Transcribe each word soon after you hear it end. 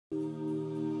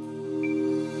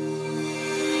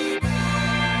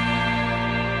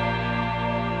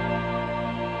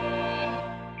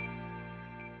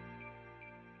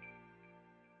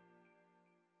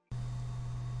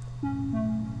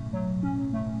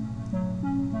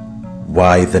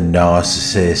Why the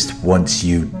narcissist wants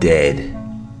you dead.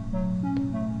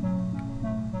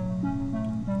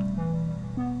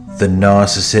 The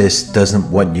narcissist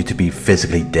doesn't want you to be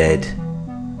physically dead.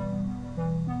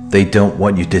 They don't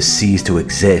want you to cease to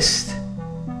exist.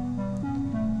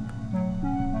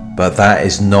 But that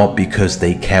is not because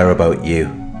they care about you.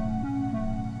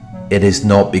 It is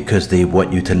not because they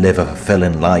want you to live a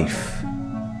fulfilling life.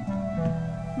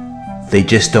 They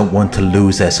just don't want to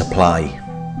lose their supply.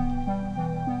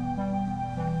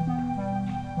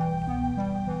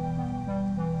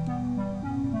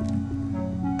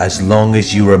 As long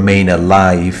as you remain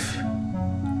alive,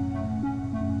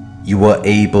 you are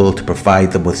able to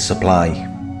provide them with supply.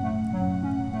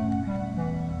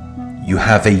 You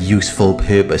have a useful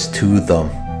purpose to them.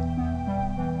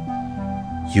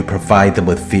 You provide them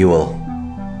with fuel.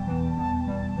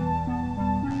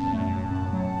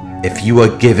 If you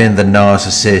are giving the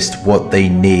narcissist what they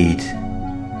need,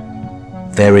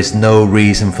 there is no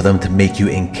reason for them to make you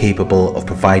incapable of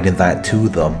providing that to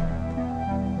them.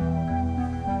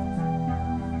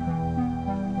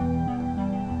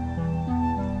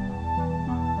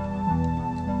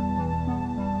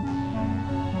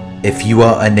 If you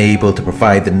are unable to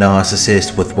provide the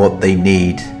narcissist with what they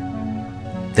need,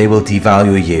 they will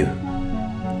devalue you.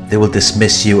 They will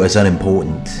dismiss you as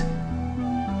unimportant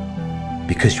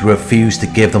because you refuse to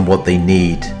give them what they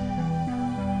need,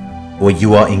 or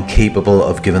you are incapable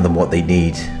of giving them what they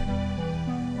need.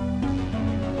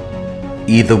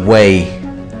 Either way,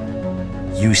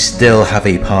 you still have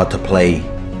a part to play.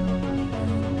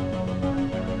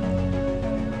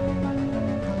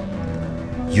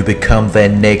 You become their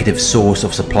negative source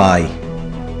of supply.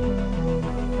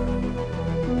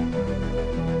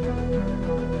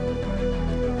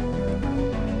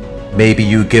 Maybe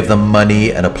you give them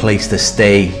money and a place to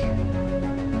stay,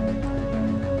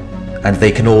 and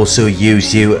they can also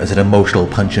use you as an emotional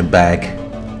punching bag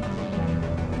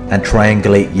and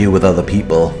triangulate you with other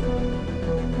people.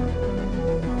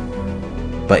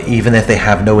 But even if they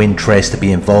have no interest to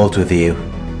be involved with you,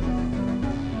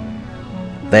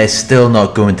 they're still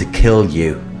not going to kill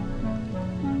you.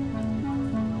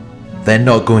 They're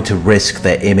not going to risk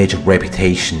their image or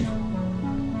reputation.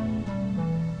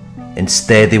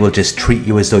 Instead, they will just treat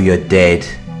you as though you're dead,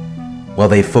 while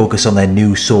they focus on their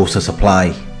new source of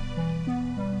supply.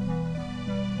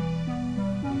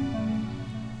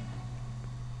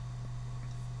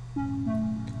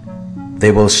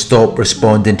 They will stop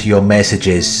responding to your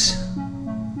messages.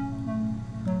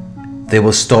 They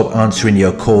will stop answering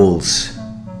your calls.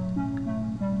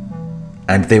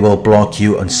 And they will block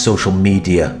you on social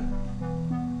media.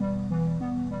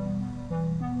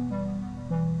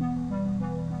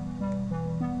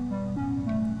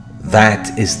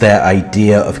 That is their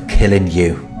idea of killing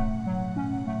you.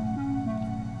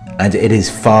 And it is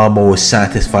far more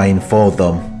satisfying for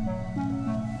them.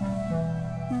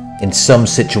 In some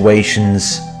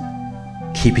situations,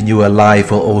 keeping you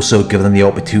alive will also give them the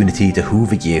opportunity to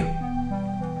hoover you.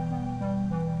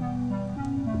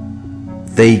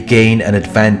 They gain an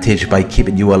advantage by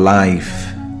keeping you alive.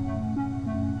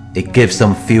 It gives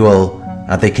them fuel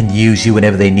and they can use you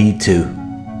whenever they need to.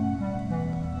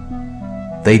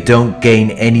 They don't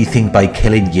gain anything by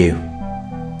killing you.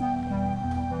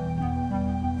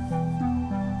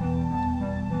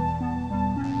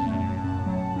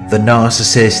 The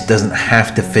narcissist doesn't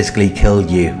have to physically kill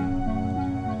you.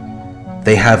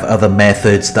 They have other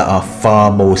methods that are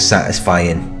far more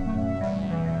satisfying.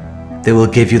 They will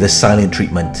give you the silent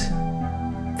treatment.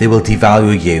 They will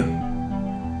devalue you.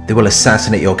 They will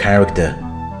assassinate your character.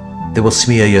 They will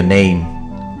smear your name.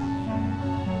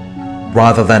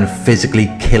 Rather than physically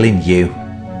killing you,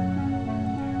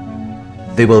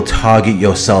 they will target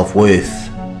your self-worth.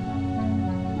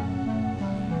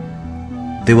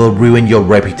 They will ruin your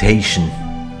reputation.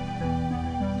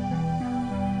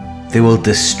 They will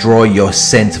destroy your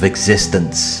sense of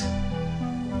existence,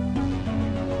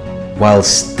 while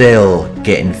still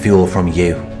getting fuel from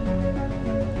you,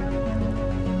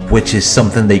 which is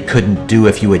something they couldn't do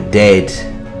if you were dead.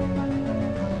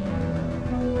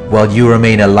 While you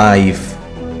remain alive,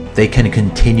 they can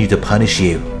continue to punish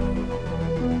you.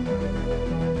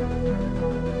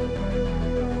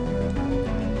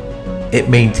 It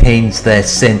maintains their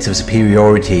sense of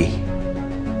superiority.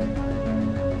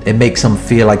 It makes them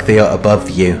feel like they are above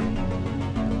you.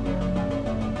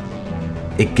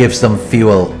 It gives them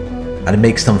fuel, and it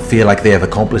makes them feel like they have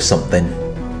accomplished something.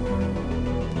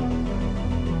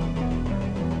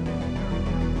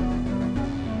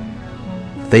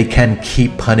 They can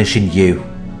keep punishing you,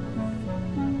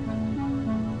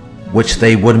 which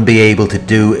they wouldn't be able to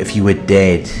do if you were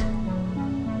dead.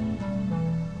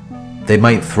 They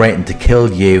might threaten to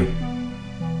kill you,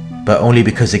 but only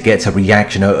because it gets a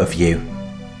reaction out of you.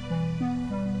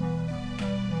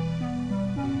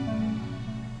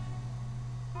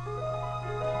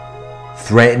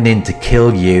 Threatening to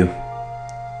kill you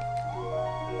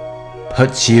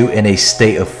puts you in a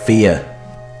state of fear,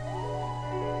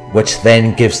 which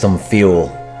then gives them fuel.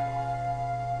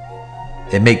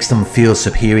 It makes them feel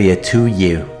superior to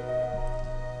you.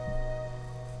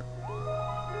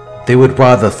 They would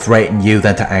rather threaten you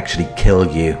than to actually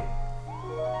kill you.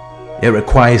 It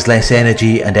requires less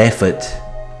energy and effort,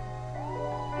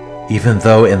 even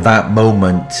though in that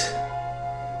moment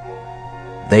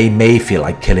they may feel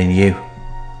like killing you.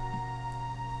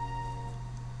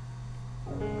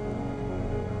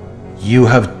 You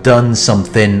have done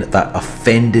something that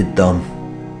offended them.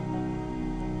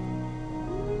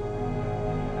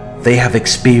 They have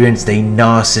experienced a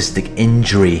narcissistic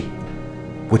injury,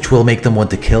 which will make them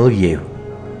want to kill you.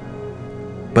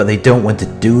 But they don't want to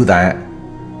do that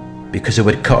because it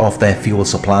would cut off their fuel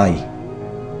supply.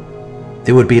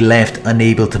 They would be left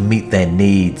unable to meet their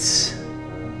needs.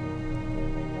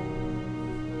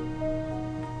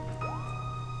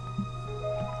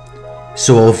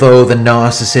 So although the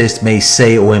narcissist may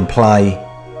say or imply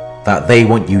that they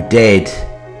want you dead,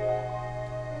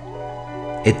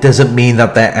 it doesn't mean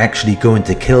that they're actually going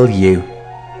to kill you.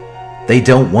 They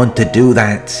don't want to do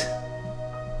that.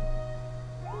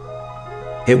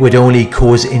 It would only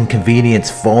cause inconvenience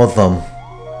for them.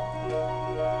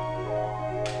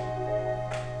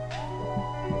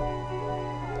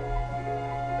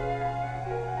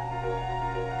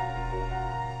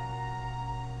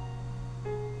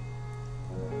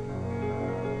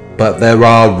 But there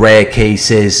are rare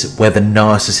cases where the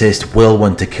narcissist will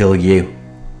want to kill you.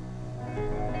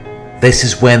 This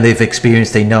is when they've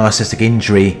experienced a narcissistic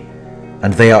injury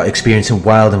and they are experiencing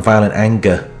wild and violent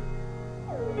anger,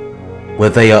 where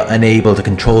they are unable to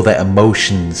control their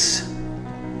emotions.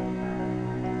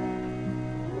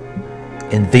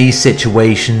 In these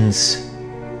situations,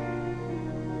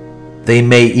 they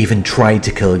may even try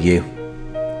to kill you.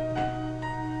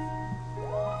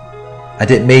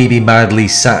 And it may be madly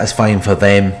satisfying for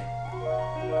them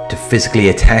to physically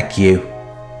attack you,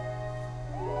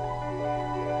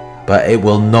 but it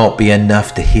will not be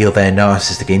enough to heal their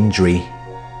narcissistic injury,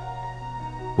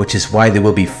 which is why they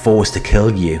will be forced to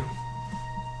kill you.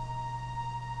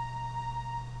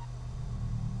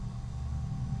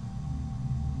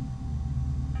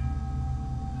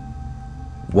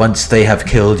 Once they have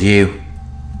killed you,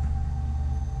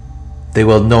 they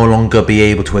will no longer be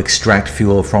able to extract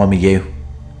fuel from you.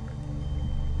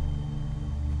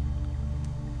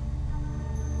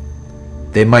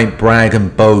 They might brag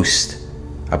and boast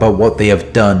about what they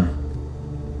have done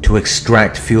to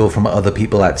extract fuel from other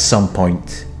people at some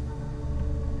point,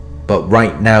 but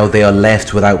right now they are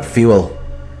left without fuel,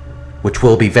 which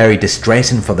will be very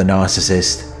distressing for the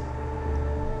narcissist.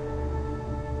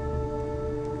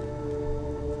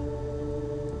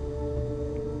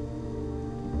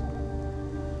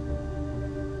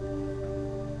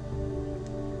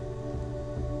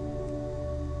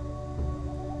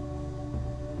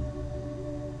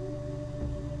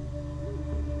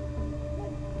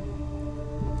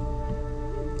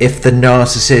 If the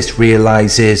narcissist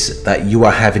realizes that you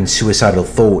are having suicidal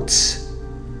thoughts,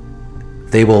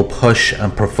 they will push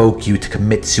and provoke you to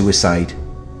commit suicide.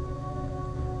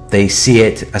 They see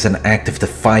it as an act of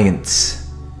defiance.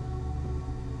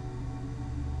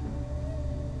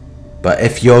 But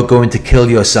if you're going to kill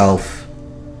yourself,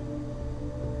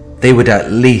 they would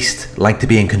at least like to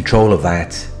be in control of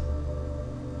that,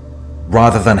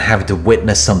 rather than having to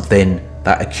witness something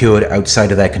that occurred outside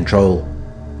of their control.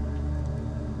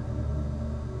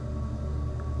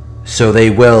 So they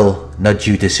will nudge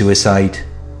you to suicide.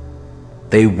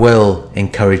 They will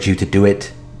encourage you to do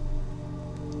it.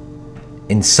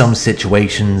 In some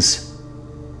situations,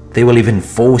 they will even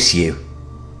force you.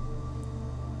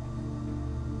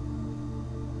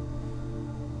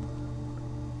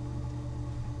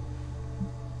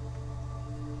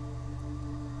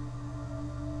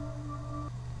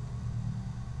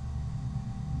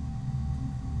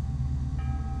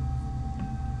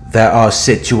 There are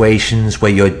situations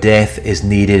where your death is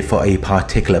needed for a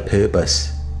particular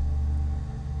purpose.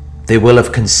 They will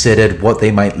have considered what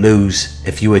they might lose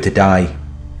if you were to die.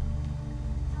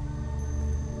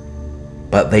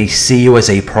 But they see you as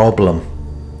a problem.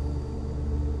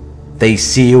 They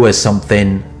see you as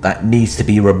something that needs to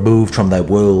be removed from their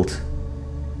world.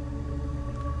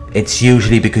 It's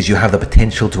usually because you have the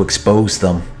potential to expose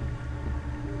them.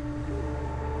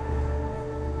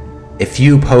 If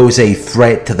you pose a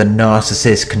threat to the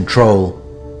narcissist's control,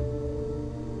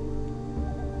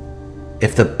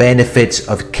 If the benefits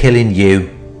of killing you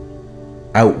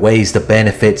outweighs the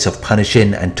benefits of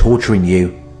punishing and torturing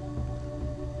you,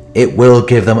 it will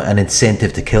give them an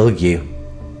incentive to kill you.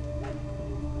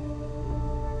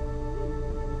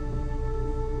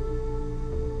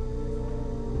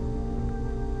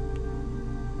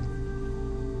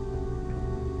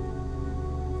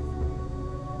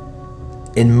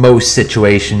 In most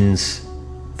situations,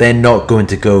 they're not going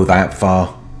to go that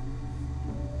far.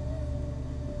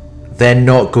 They're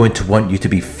not going to want you to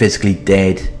be physically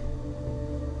dead,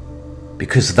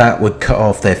 because that would cut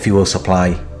off their fuel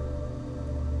supply.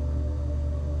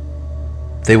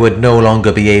 They would no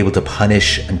longer be able to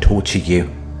punish and torture you.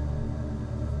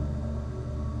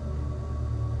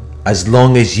 As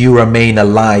long as you remain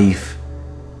alive,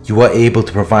 you are able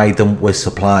to provide them with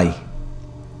supply.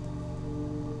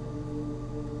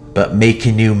 But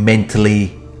making you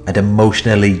mentally and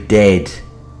emotionally dead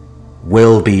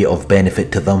will be of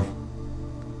benefit to them.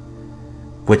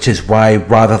 Which is why,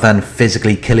 rather than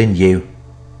physically killing you,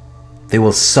 they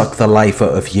will suck the life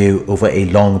out of you over a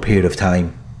long period of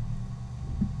time.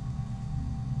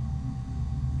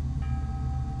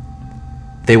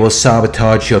 They will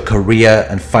sabotage your career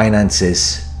and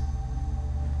finances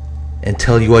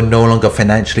until you are no longer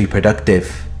financially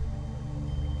productive.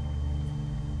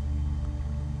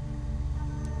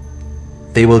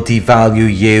 They will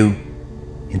devalue you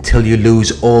until you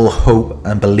lose all hope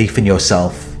and belief in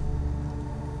yourself.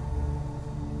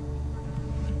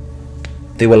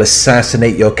 They will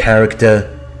assassinate your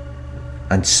character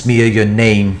and smear your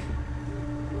name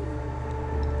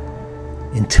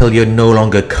until you're no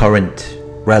longer current,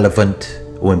 relevant,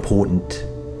 or important.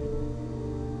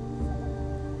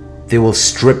 They will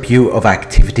strip you of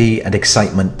activity and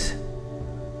excitement.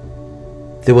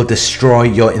 They will destroy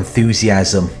your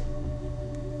enthusiasm.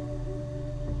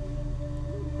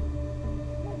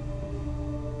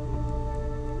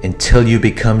 Until you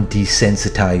become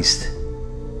desensitized,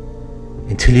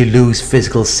 until you lose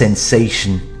physical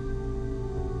sensation,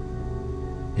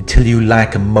 until you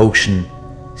lack emotion,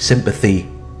 sympathy,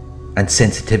 and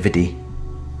sensitivity.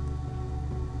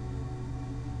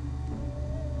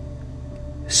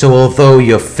 So although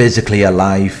you're physically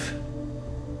alive,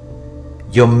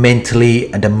 you're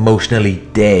mentally and emotionally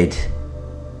dead.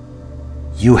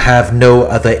 You have no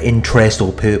other interest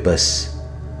or purpose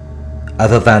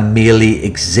other than merely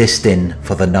existing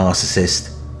for the narcissist.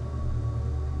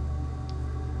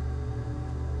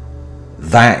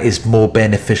 That is more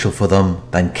beneficial for them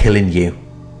than killing you,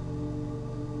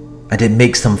 and it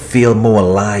makes them feel more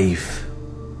alive.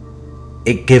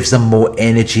 It gives them more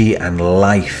energy and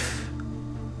life.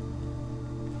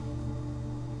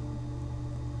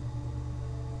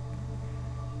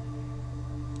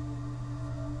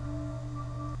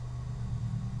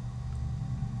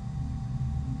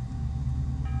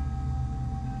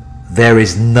 There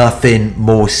is nothing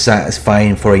more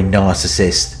satisfying for a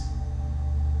narcissist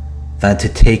than to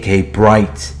take a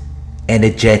bright,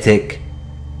 energetic,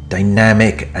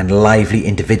 dynamic and lively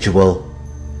individual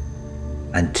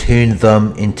and turn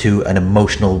them into an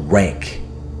emotional wreck,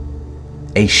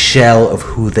 a shell of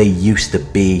who they used to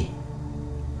be.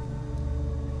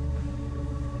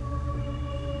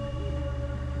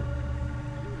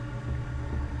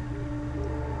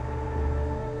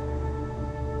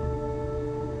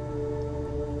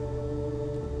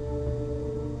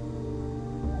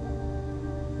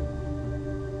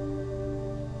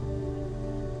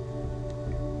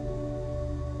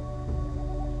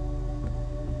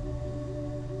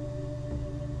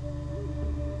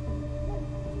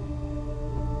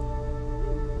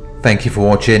 Thank you for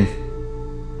watching.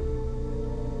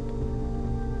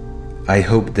 I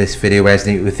hope this video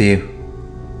resonated with you.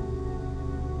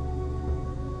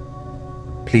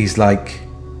 Please like,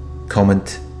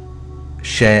 comment,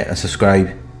 share and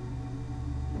subscribe.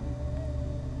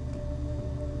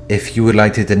 If you would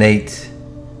like to donate,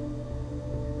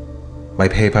 my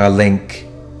PayPal link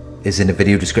is in the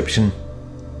video description.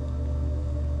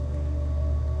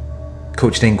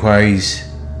 Coaching inquiries,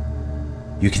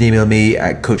 you can email me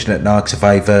at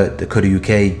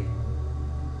coaching@narcsurvivor.co.uk.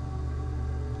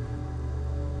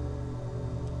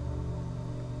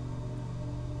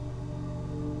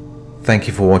 Thank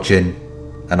you for watching,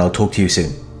 and I'll talk to you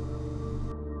soon.